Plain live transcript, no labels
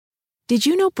Did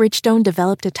you know Bridgestone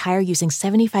developed a tire using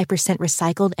 75%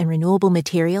 recycled and renewable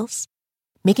materials?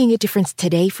 Making a difference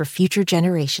today for future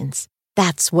generations.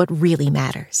 That's what really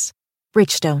matters.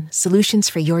 Bridgestone, solutions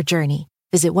for your journey.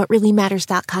 Visit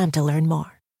whatreallymatters.com to learn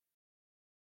more.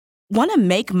 Want to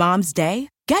make Mom's day?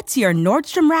 Get to your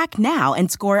Nordstrom Rack now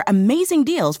and score amazing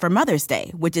deals for Mother's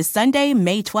Day, which is Sunday,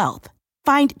 May 12th.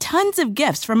 Find tons of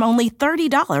gifts from only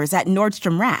 $30 at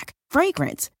Nordstrom Rack.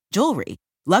 Fragrance, jewelry,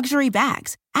 luxury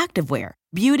bags, activewear,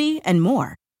 beauty, and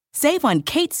more. Save on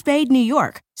Kate Spade New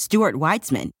York, Stuart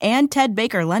Weitzman, and Ted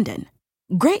Baker London.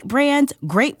 Great brands,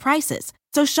 great prices.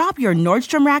 So shop your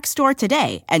Nordstrom Rack store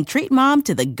today and treat Mom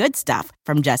to the good stuff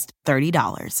from just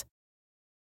 $30.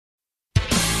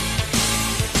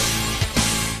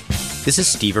 This is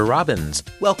Steve Robbins.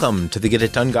 Welcome to the Get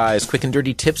It Done Guys quick and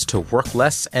dirty tips to work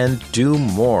less and do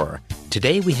more.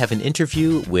 Today we have an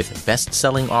interview with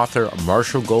best-selling author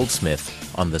Marshall Goldsmith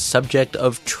on the subject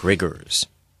of triggers.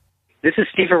 This is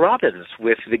Steve Robbins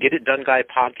with the Get It Done Guy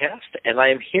podcast, and I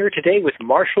am here today with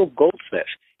Marshall Goldsmith.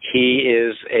 He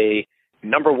is a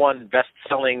 #1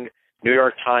 best-selling New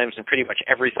York Times and pretty much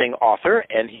everything author,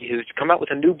 and he has come out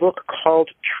with a new book called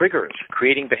Triggers,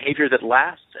 Creating Behavior That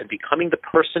Lasts and Becoming the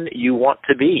Person You Want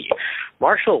to Be.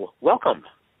 Marshall, welcome.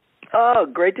 Oh,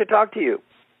 great to talk to you.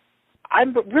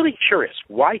 I'm really curious,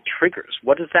 why triggers?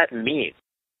 What does that mean?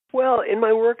 Well, in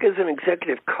my work as an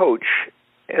executive coach,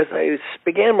 as I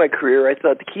began my career, I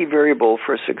thought the key variable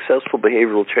for successful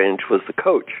behavioral change was the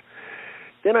coach.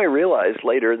 Then I realized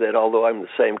later that although I'm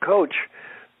the same coach,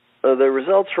 the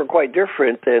results were quite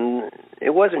different, and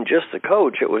it wasn't just the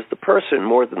coach, it was the person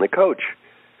more than the coach.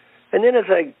 And then as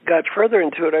I got further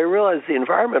into it, I realized the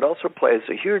environment also plays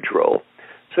a huge role.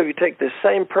 So if you take the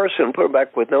same person and put them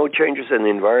back with no changes in the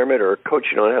environment or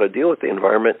coaching on how to deal with the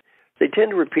environment, they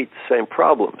tend to repeat the same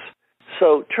problems.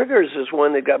 So triggers is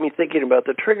one that got me thinking about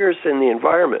the triggers in the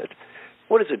environment.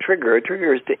 What is a trigger? A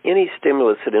trigger is any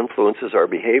stimulus that influences our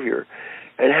behavior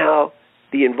and how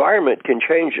the environment can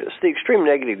change us. The extreme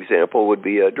negative example would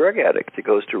be a drug addict that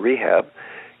goes to rehab,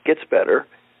 gets better,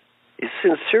 is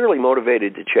sincerely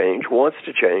motivated to change, wants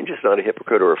to change, is not a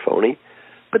hypocrite or a phony,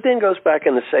 but then goes back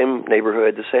in the same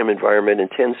neighborhood, the same environment,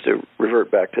 and tends to revert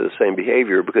back to the same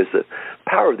behavior because the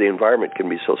power of the environment can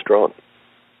be so strong.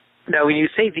 Now, when you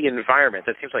say the environment,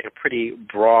 that seems like a pretty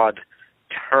broad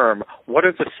term. What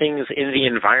are the things in the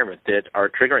environment that are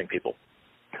triggering people?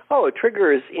 Oh, a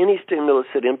trigger is any stimulus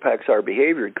that impacts our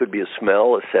behavior. It could be a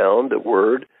smell, a sound, a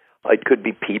word. It could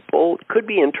be people. It could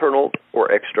be internal or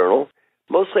external.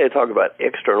 Mostly I talk about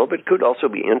external, but it could also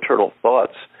be internal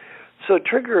thoughts. So a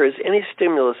trigger is any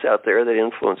stimulus out there that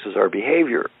influences our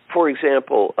behavior. For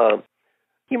example,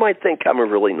 you might think I'm a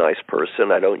really nice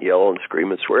person. I don't yell and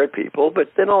scream and swear at people.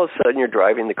 But then all of a sudden you're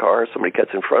driving the car, somebody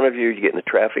cuts in front of you, you get in a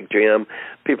traffic jam,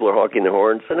 people are honking their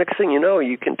horns. The next thing you know,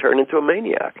 you can turn into a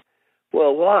maniac.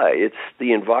 Well, why? It's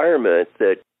the environment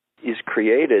that is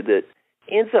created that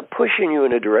ends up pushing you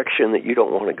in a direction that you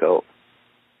don't want to go.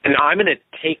 And I'm going to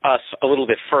take us a little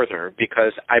bit further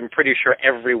because I'm pretty sure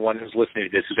everyone who's listening to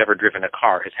this who's ever driven a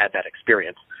car has had that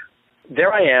experience.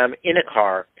 There I am in a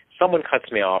car. Someone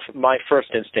cuts me off. My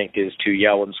first instinct is to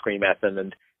yell and scream at them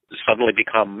and suddenly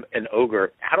become an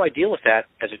ogre. How do I deal with that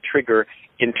as a trigger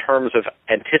in terms of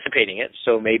anticipating it,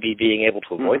 so maybe being able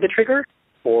to avoid the trigger?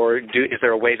 Or is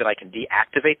there a way that I can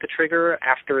deactivate the trigger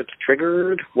after it's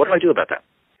triggered? What do I do about that?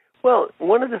 Well,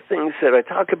 one of the things that I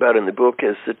talk about in the book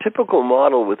is the typical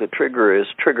model with a trigger is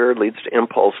trigger leads to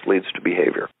impulse, leads to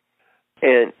behavior.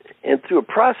 And through a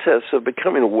process of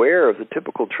becoming aware of the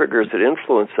typical triggers that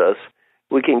influence us,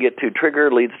 we can get to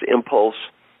trigger leads to impulse,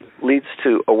 leads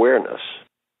to awareness,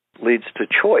 leads to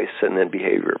choice, and then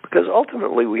behavior. Because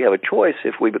ultimately we have a choice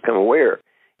if we become aware.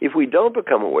 If we don't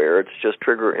become aware, it's just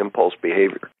trigger, impulse,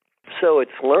 behavior. So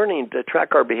it's learning to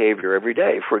track our behavior every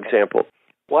day. For example,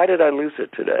 why did I lose it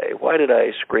today? Why did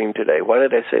I scream today? Why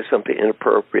did I say something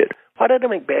inappropriate? Why did I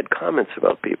make bad comments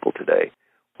about people today?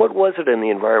 What was it in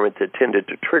the environment that tended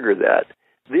to trigger that?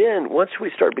 Then once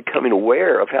we start becoming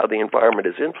aware of how the environment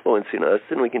is influencing us,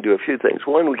 then we can do a few things.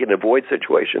 One, we can avoid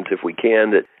situations if we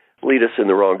can that lead us in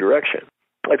the wrong direction.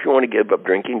 If you want to give up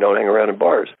drinking, don't hang around in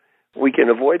bars. We can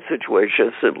avoid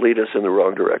situations that lead us in the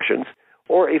wrong directions.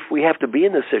 Or if we have to be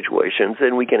in the situations,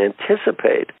 then we can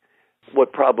anticipate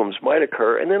what problems might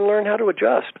occur and then learn how to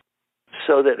adjust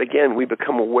so that, again, we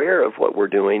become aware of what we're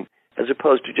doing as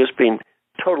opposed to just being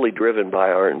totally driven by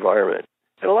our environment.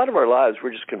 And a lot of our lives,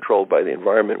 we're just controlled by the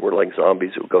environment. We're like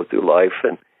zombies who go through life,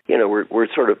 and, we're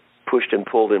sort of pushed and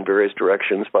pulled in various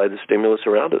directions by the stimulus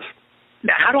around us.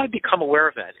 Now, how do I become aware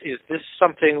of that? Is this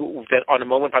something that on a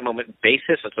moment-by-moment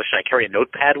basis, should I carry a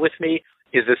notepad with me?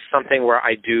 Is this something where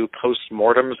I do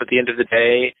post-mortems at the end of the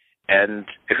day? And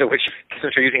which,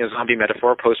 since you're using a zombie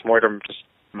metaphor, post-mortem just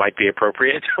might be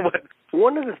appropriate.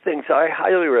 One of the things I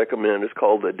highly recommend is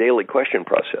called the daily question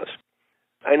process.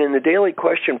 And in the daily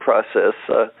question process,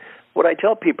 what I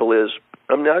tell people is,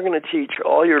 I'm now going to teach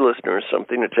all your listeners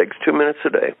something that takes 2 minutes a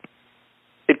day.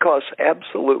 It costs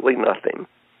absolutely nothing.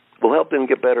 Will help them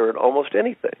get better at almost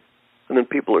anything. And then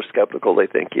people are skeptical. They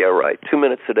think, yeah, right, 2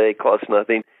 minutes a day costs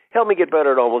nothing. Help me get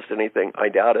better at almost anything. I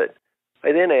doubt it.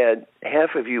 I then add,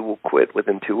 half of you will quit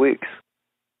within 2 weeks.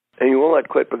 And you will not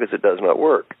quit because it does not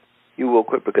work. You will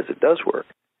quit because it does work.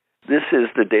 This is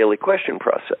the daily question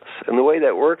process. And the way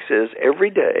that works is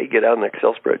every day, get out an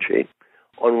Excel spreadsheet.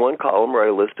 On one column, write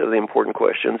a list of the important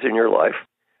questions in your life.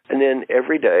 And then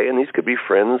every day, and these could be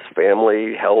friends,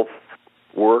 family, health,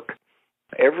 work,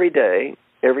 every day,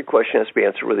 every question has to be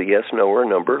answered with a yes, no, or a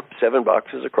number. 7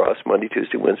 boxes across Monday,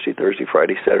 Tuesday, Wednesday, Thursday,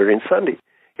 Friday, Saturday, and Sunday.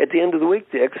 At the end of the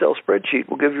week, the Excel spreadsheet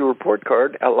will give you a report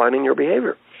card outlining your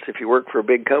behavior. So if you work for a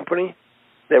big company,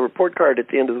 that report card at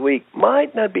the end of the week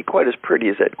might not be quite as pretty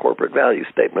as that corporate value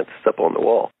statement that's up on the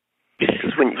wall.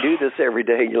 Because when you do this every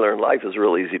day, you learn life is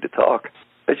real easy to talk.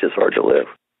 It's just hard to live.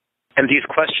 And these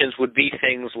questions would be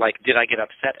things like, did I get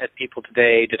upset at people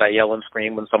today? Did I yell and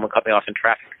scream when someone cut me off in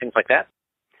traffic? Things like that?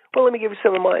 Well, let me give you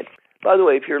some of mine. By the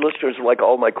way, if your listeners like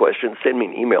all my questions, send me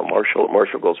an email,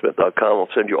 marshall@marshallgoldsmith.com.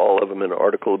 I'll send you all of them in an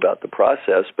article about the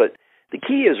process. But the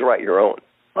key is write your own.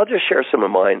 I'll just share some of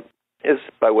mine as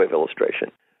by way of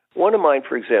illustration. One of mine,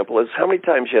 for example, is how many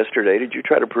times yesterday did you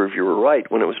try to prove you were right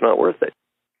when it was not worth it?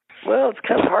 Well, it's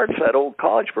kind of hard for that old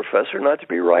college professor not to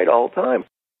be right all the time.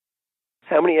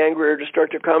 How many angry or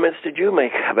destructive comments did you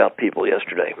make about people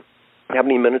yesterday? How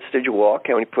many minutes did you walk?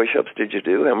 How many push-ups did you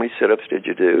do? How many sit-ups did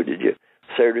you do? Did you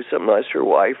say or do something nice to your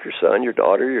wife, your son, your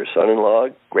daughter, your son-in-law,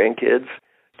 grandkids?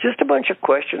 Just a bunch of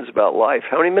questions about life.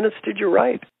 How many minutes did you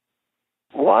write?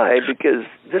 Why? Because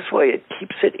this way it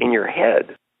keeps it in your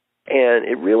head. And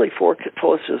it really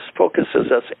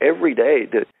focuses us every day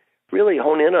to really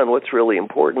hone in on what's really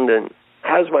important and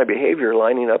how's my behavior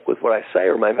lining up with what I say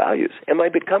or my values. Am I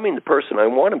becoming the person I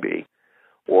want to be,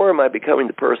 or am I becoming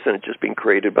the person that's just being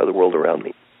created by the world around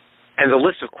me? And the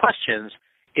list of questions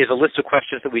is a list of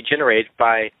questions that we generate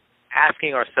by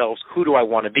asking ourselves, who do I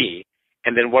want to be?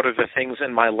 And then what are the things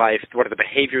in my life, what are the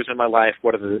behaviors in my life,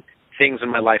 what are the things in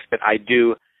my life that I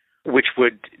do which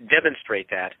would demonstrate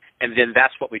that, and then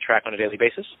that's what we track on a daily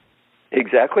basis?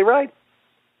 Exactly right.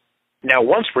 Now,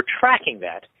 once we're tracking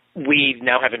that, we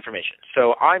now have information.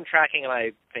 So I'm tracking, and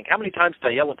I think, how many times did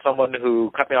I yell at someone who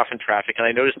cut me off in traffic? And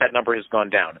I noticed that number has gone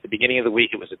down. At the beginning of the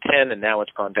week, it was a 10, and now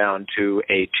it's gone down to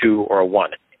a 2 or a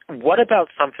 1. What about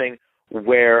something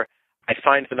where I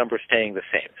find the number staying the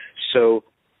same? So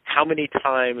how many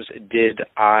times did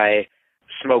I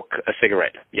smoke a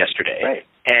cigarette yesterday? Right.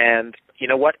 And you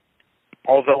know what?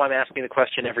 Although I'm asking the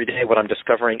question every day, what I'm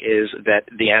discovering is that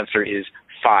the answer is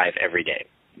 5 every day.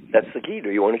 That's the key. Do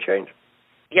you want to change?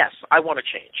 Yes, I want to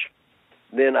change.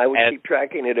 Then I would keep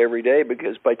tracking it every day,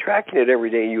 because by tracking it every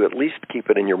day, you at least keep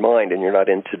it in your mind and you're not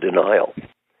into denial.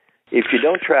 If you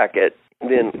don't track it,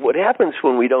 then what happens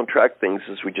when we don't track things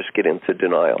is we just get into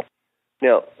denial.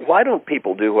 Now, why don't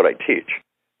people do what I teach?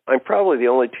 I'm probably the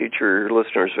only teacher your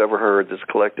listeners have ever heard that's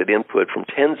collected input from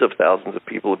tens of thousands of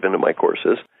people who have been to my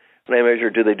courses, and I measure,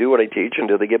 do they do what I teach and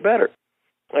do they get better?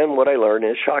 And what I learn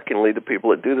is, shockingly, the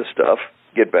people that do the stuff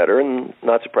get better, and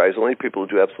not surprisingly, people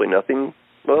who do absolutely nothing,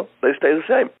 well, they stay the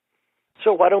same.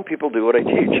 So why don't people do what I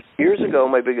teach? Years ago,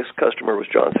 my biggest customer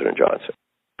was Johnson & Johnson.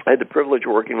 I had the privilege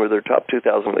of working with their top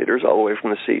 2,000 leaders, all the way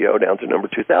from the CEO down to number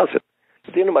 2,000.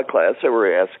 At the end of my class, I were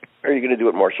asked, are you going to do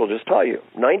what Marshall just taught you?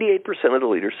 98% of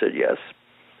the leaders said yes.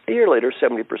 A year later,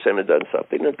 70% had done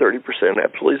something, and 30%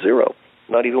 absolutely zero,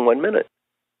 not even 1 minute.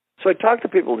 So I talked to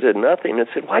people who did nothing and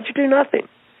said, why'd you do nothing?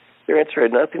 Their answer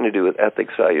had nothing to do with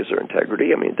ethics, values, or integrity.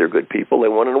 I mean, they're good people. They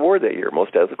won an award that year,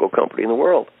 most ethical company in the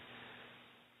world.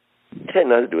 It had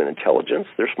nothing to do with intelligence.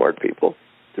 They're smart people.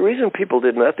 The reason people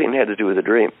did nothing had to do with a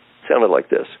dream. It sounded like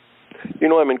this. You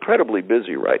know, I'm incredibly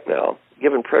busy right now,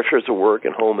 given pressures of work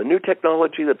and home and new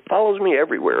technology that follows me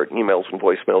everywhere, emails and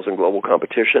voicemails and global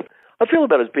competition. I feel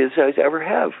about as busy as I ever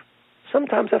have.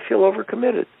 Sometimes I feel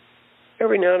overcommitted.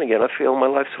 Every now and again, I feel my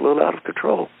life's a little out of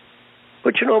control.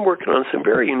 But, you know, I'm working on some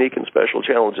very unique and special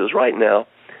challenges right now.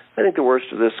 I think the worst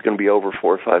of this is going to be over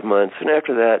 4 or 5 months. And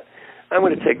after that, I'm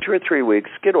going to take 2 or 3 weeks,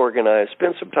 get organized,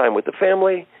 spend some time with the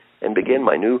family, and begin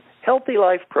my new Healthy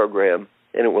Life program,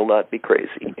 and it will not be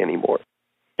crazy anymore.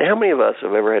 Now, how many of us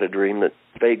have ever had a dream that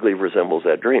vaguely resembles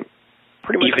that dream?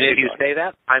 Pretty much. Even if you say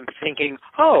that, I'm thinking,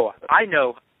 oh, I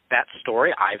know that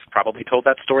story. I've probably told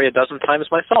that story a dozen times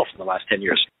myself in the last 10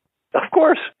 years. Of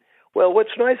course. Well,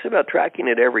 what's nice about tracking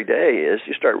it every day is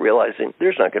you start realizing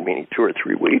there's not going to be any 2 or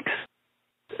 3 weeks.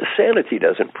 Sanity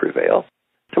doesn't prevail.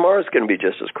 Tomorrow's going to be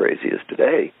just as crazy as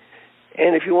today.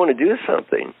 And if you want to do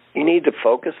something, you need to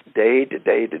focus day to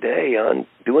day to day on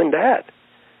doing that.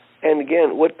 And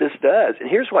again, what this does, and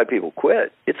here's why people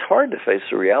quit, it's hard to face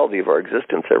the reality of our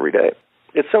existence every day.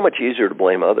 It's so much easier to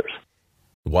blame others.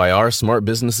 Why are smart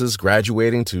businesses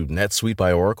graduating to NetSuite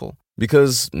by Oracle?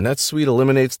 Because NetSuite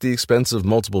eliminates the expense of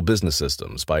multiple business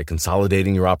systems by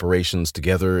consolidating your operations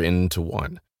together into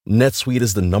one. NetSuite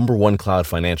is the #1 cloud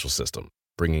financial system,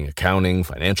 bringing accounting,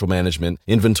 financial management,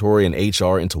 inventory, and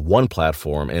HR into one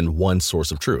platform and one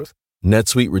source of truth.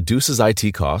 NetSuite reduces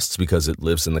IT costs because it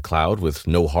lives in the cloud with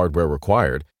no hardware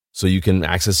required, so you can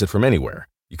access it from anywhere.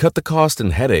 You cut the cost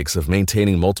and headaches of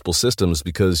maintaining multiple systems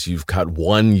because you've got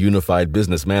one unified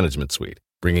business management suite.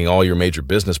 Bringing all your major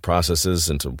business processes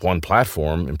into one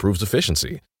platform improves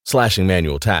efficiency, slashing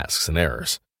manual tasks and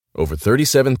errors. Over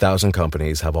 37,000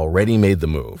 companies have already made the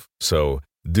move, so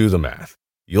do the math.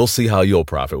 You'll see how you'll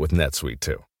profit with NetSuite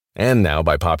too. And now,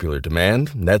 by popular demand,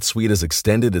 NetSuite has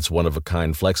extended its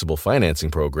one-of-a-kind flexible financing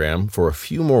program for a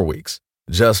few more weeks.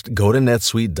 Just go to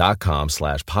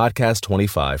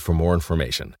netsuite.com/podcast25 for more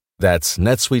information. That's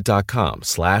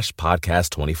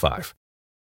netsuite.com/podcast25.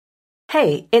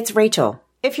 Hey, it's Rachel.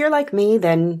 If you're like me,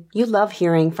 then you love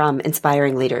hearing from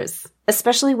inspiring leaders,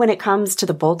 especially when it comes to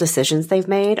the bold decisions they've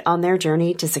made on their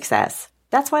journey to success.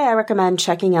 That's why I recommend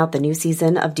checking out the new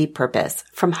season of Deep Purpose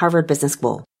from Harvard Business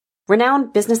School.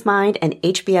 Renowned business mind and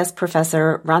HBS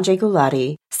professor Ranjay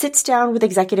Gulati sits down with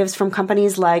executives from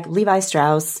companies like Levi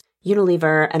Strauss,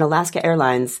 Unilever, and Alaska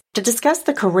Airlines to discuss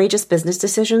the courageous business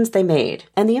decisions they made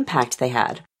and the impact they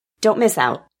had. Don't miss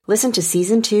out. Listen to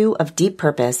Season 2 of Deep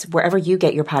Purpose wherever you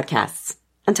get your podcasts.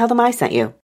 And tell them I sent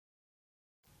you.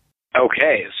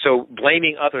 Okay, so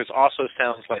blaming others also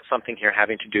sounds like something here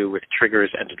having to do with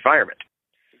triggers and environment.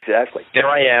 Exactly. There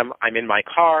I am. I'm in my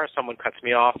car. Someone cuts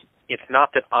me off. It's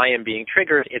not that I am being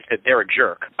triggered. It's that they're a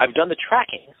jerk. I've done the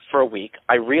tracking for a week.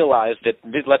 I realized that,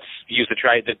 let's use the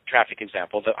traffic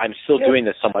example, that I'm still doing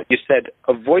this somewhat. You said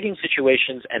avoiding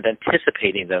situations and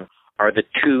anticipating them are the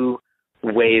two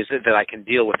ways that I can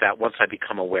deal with that once I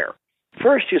become aware.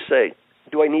 First, you say,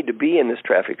 do I need to be in this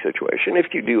traffic situation?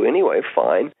 If you do anyway,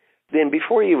 fine. Then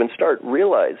before you even start,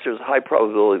 realize there's a high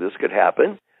probability this could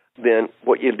happen. Then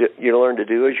what you learn to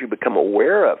do is you become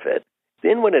aware of it.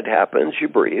 Then when it happens, you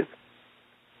breathe.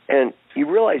 And you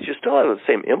realize you still have the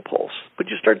same impulse, but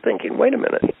you start thinking, wait a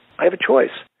minute, I have a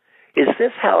choice. Is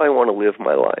this how I want to live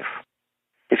my life?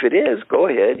 If it is, go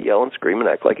ahead, yell and scream and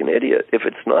act like an idiot. If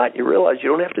it's not, you realize you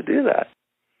don't have to do that.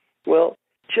 Well,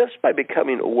 just by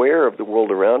becoming aware of the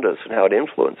world around us and how it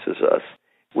influences us,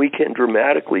 we can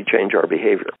dramatically change our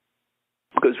behavior.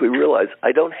 Because we realize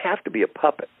I don't have to be a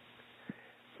puppet.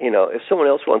 If someone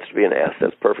else wants to be an ass,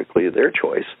 that's perfectly their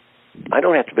choice. I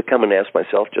don't have to become an ass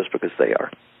myself just because they are.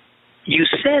 You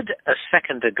said a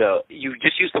second ago, you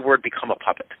just used the word become a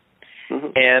puppet.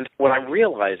 Mm-hmm. And what I'm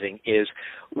realizing is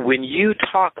when you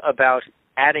talk about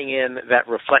adding in that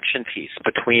reflection piece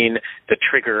between the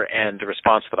trigger and the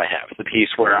response that I have, the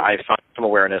piece where I find some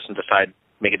awareness and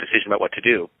make a decision about what to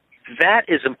do, that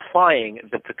is implying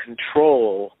that the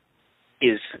control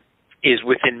is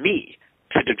within me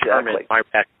to determine my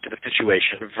reaction to the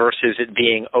situation versus it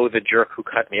being, the jerk who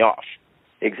cut me off.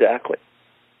 Exactly.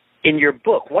 In your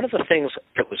book, one of the things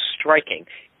that was striking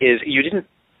is you didn't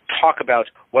talk about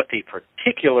what the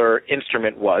particular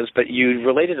instrument was, but you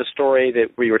related a story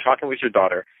where you were talking with your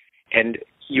daughter, and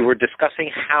you were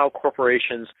discussing how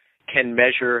corporations can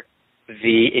measure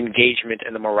the engagement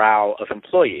and the morale of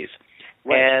employees.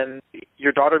 Right. And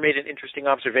your daughter made an interesting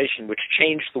observation which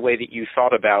changed the way that you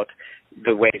thought about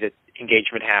the way that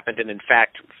engagement happened and, in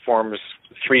fact, forms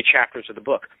 3 chapters of the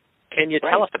book. Can you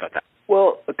tell us about that?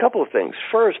 Well, a couple of things.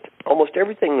 First, almost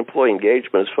everything in employee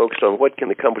engagement is focused on what can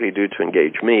the company do to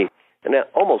engage me, and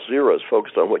almost zero is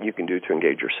focused on what you can do to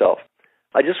engage yourself.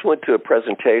 I just went to a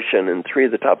presentation, and 3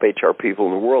 of the top HR people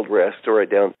in the world were asked to write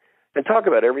down and talk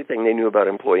about everything they knew about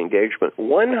employee engagement.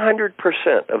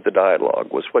 100% of the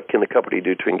dialogue was what can the company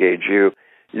do to engage you.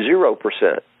 0%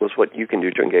 was what you can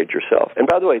do to engage yourself. And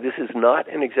by the way, this is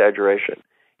not an exaggeration.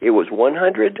 It was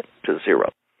 100 to 0.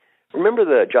 Remember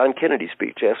the John Kennedy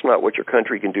speech, ask not what your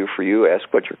country can do for you, ask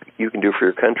what you can do for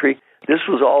your country? This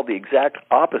was all the exact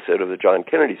opposite of the John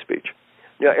Kennedy speech.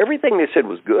 Now, everything they said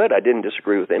was good. I didn't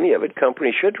disagree with any of it.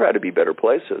 Companies should try to be better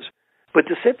places. But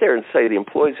to sit there and say the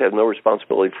employees have no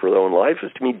responsibility for their own life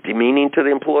is, to me, demeaning to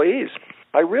the employees.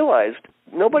 I realized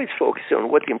nobody's focusing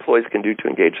on what the employees can do to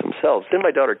engage themselves. Then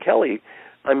my daughter Kelly,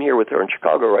 I'm here with her in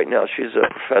Chicago right now. She's a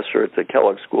professor at the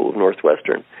Kellogg School of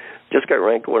Northwestern. Just got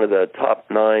ranked one of the top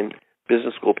 9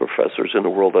 business school professors in the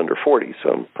world under 40, so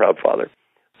I'm a proud father.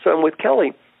 So I'm with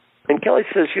Kelly, and Kelly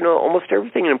says, almost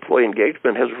everything in employee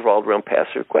engagement has revolved around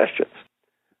passive questions.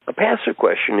 A passive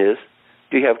question is,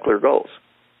 do you have clear goals?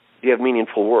 Do you have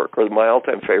meaningful work? Or my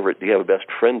all-time favorite, do you have a best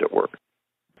friend at work?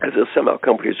 As if somehow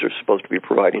companies are supposed to be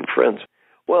providing friends.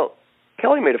 Well,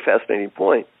 Kelly made a fascinating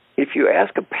point. If you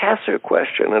ask a passive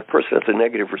question and a person has a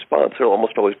negative response, they'll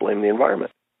almost always blame the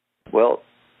environment. Well,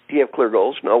 do you have clear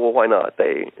goals? No. Well, why not?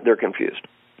 They're confused.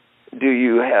 Do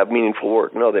you have meaningful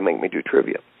work? No, they make me do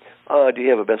trivia. Do you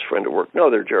have a best friend at work?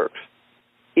 No, they're jerks.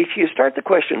 If you start the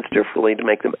questions differently to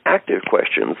make them active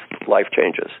questions, life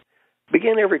changes.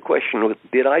 Begin every question with,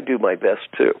 did I do my best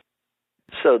to?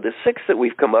 So the 6 that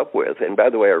we've come up with, and by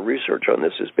the way, our research on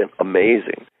this has been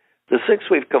amazing. The 6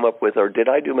 we've come up with are, did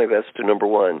I do my best to, number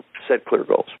 1, set clear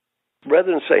goals?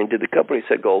 Rather than saying, did the company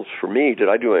set goals for me, did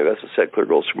I do my best to set clear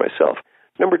goals for myself?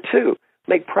 Number 2,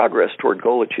 make progress toward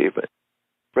goal achievement.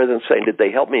 Rather than saying, did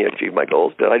they help me achieve my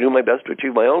goals, did I do my best to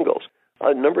achieve my own goals?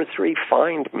 Number 3,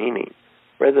 find meaning.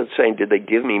 Rather than saying, did they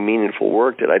give me meaningful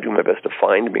work, did I do my best to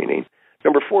find meaning?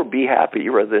 Number 4, be happy,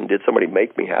 rather than did somebody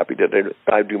make me happy, did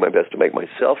I do my best to make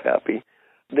myself happy?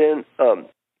 Then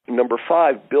number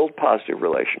 5, build positive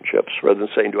relationships, rather than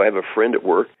saying, do I have a friend at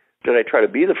work, did I try to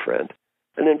be the friend?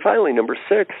 And then finally, number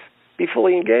 6, be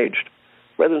fully engaged.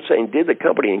 Rather than saying, did the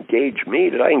company engage me,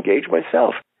 did I engage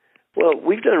myself? Well,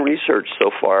 we've done research so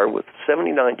far with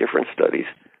 79 different studies,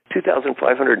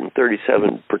 2,537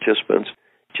 participants,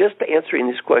 just answering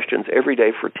these questions every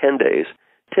day for 10 days.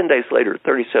 10 days later,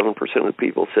 37% of the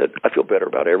people said, I feel better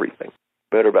about everything.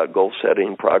 Better about goal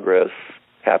setting, progress,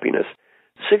 happiness.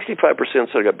 65%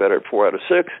 said I got better at 4 out of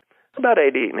 6. About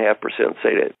 88.5%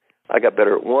 say that I got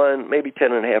better at 1. Maybe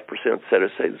 10.5% said I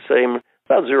stayed the same.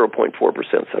 About 0.4%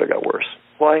 said I got worse.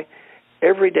 Why?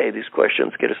 Every day these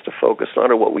questions get us to focus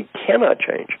not on what we cannot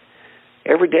change.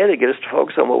 Every day they get us to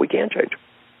focus on what we can change.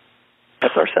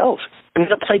 That's ourselves. I'm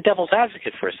going to play devil's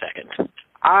advocate for a second.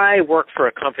 I work for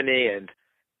a company,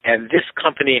 and this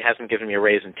company hasn't given me a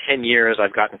raise in 10 years.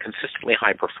 I've gotten consistently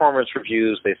high performance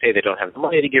reviews. They say they don't have the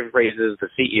money to give raises. The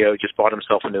CEO just bought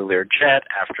himself a new Learjet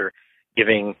after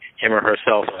giving him or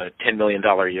herself a $10 million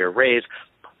a year raise.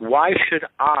 Why should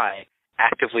I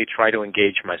actively try to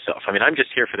engage myself? I mean, I'm just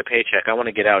here for the paycheck. I want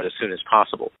to get out as soon as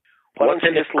possible. Why don't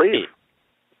you just leave?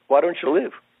 Why don't you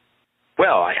leave?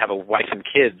 Well, I have a wife and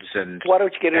kids, and why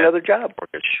don't you get another job?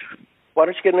 Mortgage. Why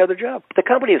don't you get another job? The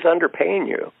company is underpaying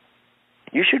you.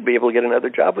 You should be able to get another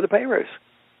job with a pay raise.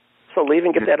 So leave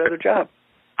and get that other job.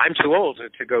 I'm too old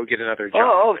to go get another job.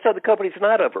 Oh, so the company's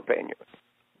not overpaying you.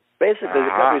 Basically,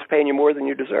 the company's paying you more than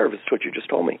you deserve. Is what you just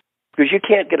told me. Because you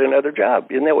can't get another job.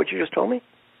 Isn't that what you just told me?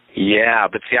 Yeah,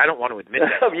 but see, I don't want to admit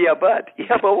that. Yeah,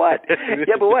 but what?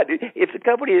 If the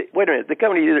company, wait a minute, the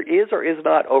company either is or is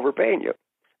not overpaying you,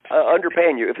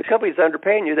 underpaying you. If the company's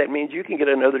underpaying you, that means you can get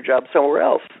another job somewhere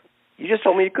else. You just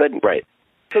told me you couldn't. Right.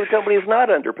 So the company is not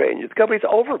underpaying you. The company's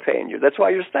overpaying you. That's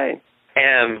why you're staying.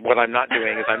 And what I'm not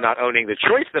doing is I'm not owning the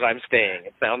choice that I'm staying,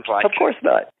 it sounds like. Of course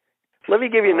not. Let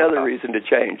me give you another reason to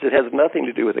change. It has nothing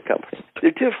to do with the company. There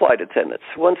are 2 flight attendants.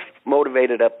 One's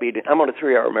motivated, upbeat. I'm on a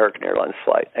 3-hour American Airlines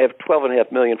flight. I have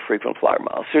 12.5 million frequent flyer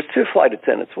miles. There's 2 flight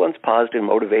attendants. One's positive,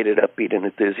 motivated, upbeat, and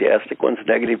enthusiastic. One's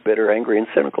negative, bitter, angry, and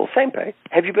cynical. Same pay.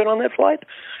 Have you been on that flight?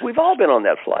 We've all been on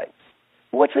that flight.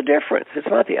 What's the difference? It's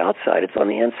not the outside, it's on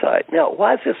the inside. Now,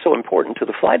 why is this so important to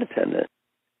the flight attendant?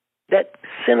 That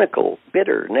cynical,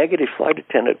 bitter, negative flight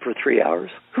attendant for 3 hours,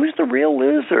 who's the real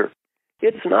loser?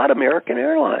 It's not American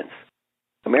Airlines.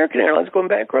 American Airlines is going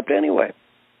bankrupt anyway.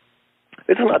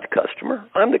 It's not the customer.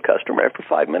 I'm the customer. After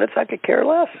 5 minutes, I could care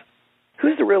less.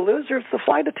 Who's the real loser? It's the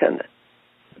flight attendant.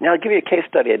 Now, I'll give you a case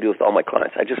study I do with all my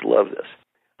clients. I just love this.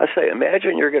 I say,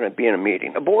 imagine you're going to be in a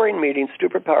meeting, a boring meeting,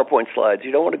 stupid PowerPoint slides.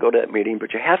 You don't want to go to that meeting,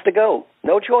 but you have to go.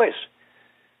 No choice.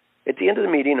 At the end of the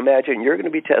meeting, imagine you're going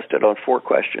to be tested on 4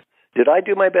 questions. Did I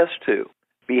do my best to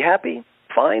be happy,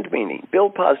 find meaning,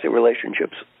 build positive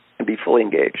relationships, and be fully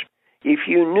engaged? If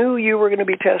you knew you were going to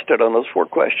be tested on those 4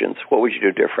 questions, what would you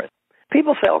do different?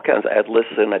 People say all kinds of, I'd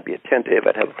listen, I'd be attentive,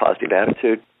 I'd have a positive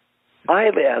attitude. I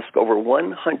have asked over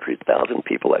 100,000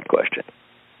 people that question.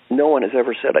 No one has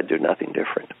ever said I'd do nothing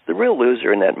different. The real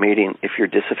loser in that meeting, if you're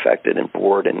disaffected and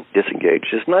bored and disengaged,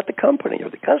 is not the company or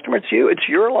the customer. It's you. It's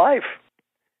your life.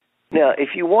 Now, if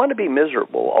you want to be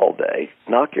miserable all day,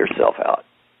 knock yourself out.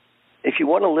 If you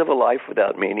want to live a life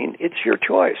without meaning, it's your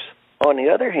choice. On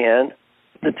the other hand,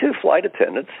 the 2 flight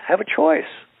attendants have a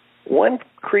choice. One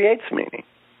creates meaning,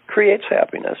 creates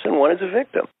happiness, and one is a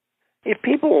victim. If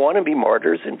people want to be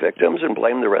martyrs and victims and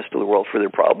blame the rest of the world for their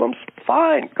problems,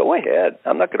 fine, go ahead.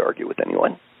 I'm not going to argue with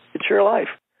anyone. It's your life.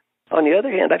 On the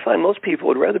other hand, I find most people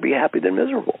would rather be happy than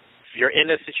miserable. If you're in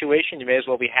a situation, you may as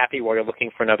well be happy while you're looking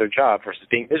for another job versus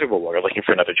being miserable while you're looking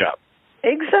for another job.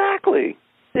 Exactly.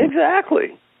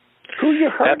 Who are you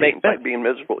hurting by being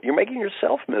miserable? You're making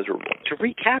yourself miserable. To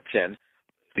recap then,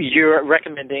 you're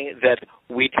recommending that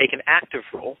we take an active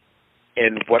role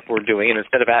in what we're doing, and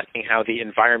instead of asking how the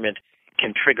environment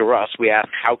can trigger us, we ask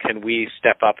how can we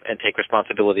step up and take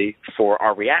responsibility for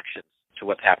our reactions to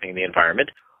what's happening in the environment.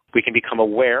 We can become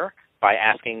aware by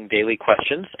asking daily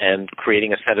questions and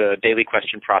creating a daily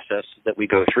question process that we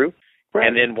go through. Right.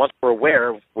 And then once we're aware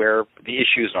of where the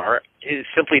issues are,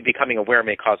 simply becoming aware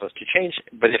may cause us to change.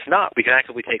 But if not, we can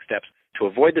actively take steps to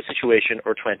avoid the situation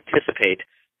or to anticipate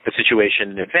the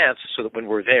situation in advance so that when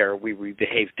we're there, we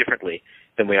behave differently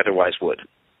than we otherwise would.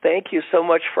 Thank you so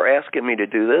much for asking me to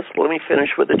do this. Let me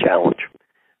finish with a challenge.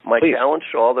 My Please. challenge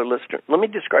to all the listeners, let me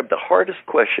describe the hardest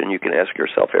question you can ask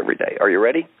yourself every day. Are you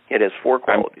ready? It has 4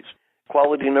 qualities.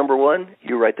 Quality number 1,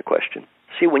 you write the question.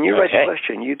 See, when you write the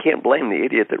question, you can't blame the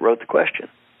idiot that wrote the question.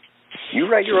 You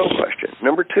write your own question.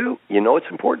 Number 2, you know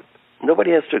it's important.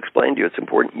 Nobody has to explain to you it's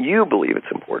important. You believe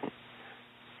it's important.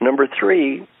 Number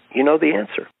 3, you know the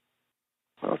answer.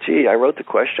 Well, gee, I wrote the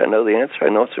question. I know the answer. I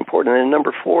know it's important. And then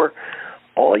number 4,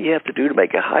 all you have to do to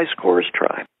make a high score is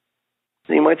try.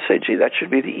 And you might say, gee, that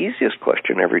should be the easiest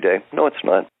question every day. No, it's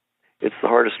not. It's the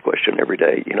hardest question every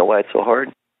day. You know why it's so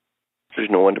hard? There's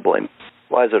no one to blame.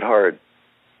 Why is it hard?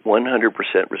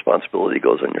 100% responsibility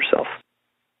goes on yourself.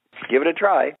 Give it a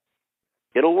try.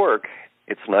 It'll work.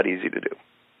 It's not easy to do.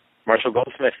 Marshall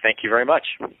Goldsmith, thank you very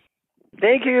much.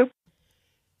 Thank you.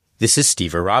 This is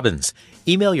Steve Robbins.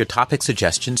 Email your topic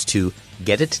suggestions to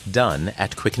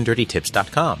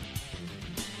getitdone@quickanddirtytips.com.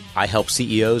 I help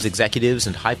CEOs, executives,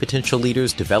 and high-potential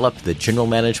leaders develop the general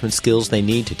management skills they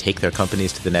need to take their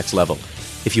companies to the next level.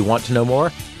 If you want to know more,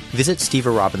 visit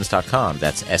steverobbins.com.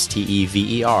 That's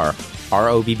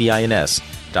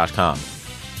SteveRobbins.com.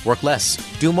 Work less,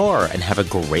 do more, and have a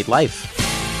great life.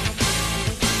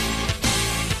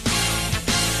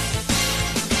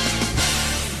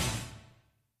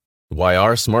 Why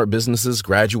are smart businesses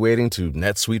graduating to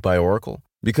NetSuite by Oracle?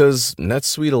 Because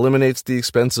NetSuite eliminates the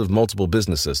expense of multiple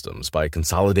business systems by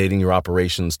consolidating your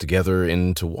operations together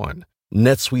into one.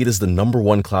 NetSuite is the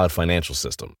 #1 cloud financial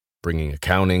system, bringing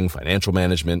accounting, financial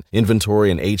management,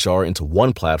 inventory, and HR into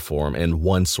one platform and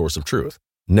one source of truth.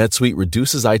 NetSuite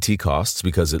reduces IT costs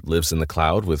because it lives in the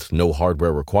cloud with no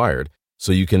hardware required,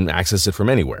 so you can access it from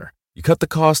anywhere. You cut the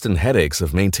cost and headaches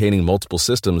of maintaining multiple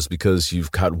systems because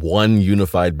you've got one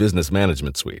unified business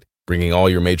management suite. Bringing all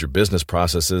your major business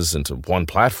processes into one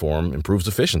platform improves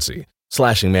efficiency,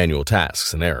 slashing manual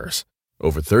tasks and errors.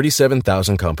 Over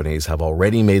 37,000 companies have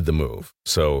already made the move,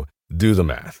 so do the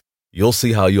math. You'll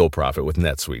see how you'll profit with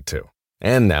NetSuite too.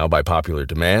 And now, by popular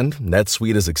demand,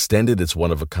 NetSuite has extended its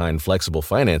one-of-a-kind flexible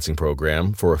financing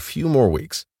program for a few more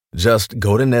weeks. Just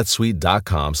go to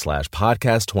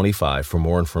netsuite.com/podcast25 for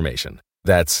more information.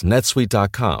 That's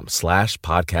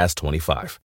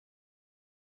netsuite.com/podcast25.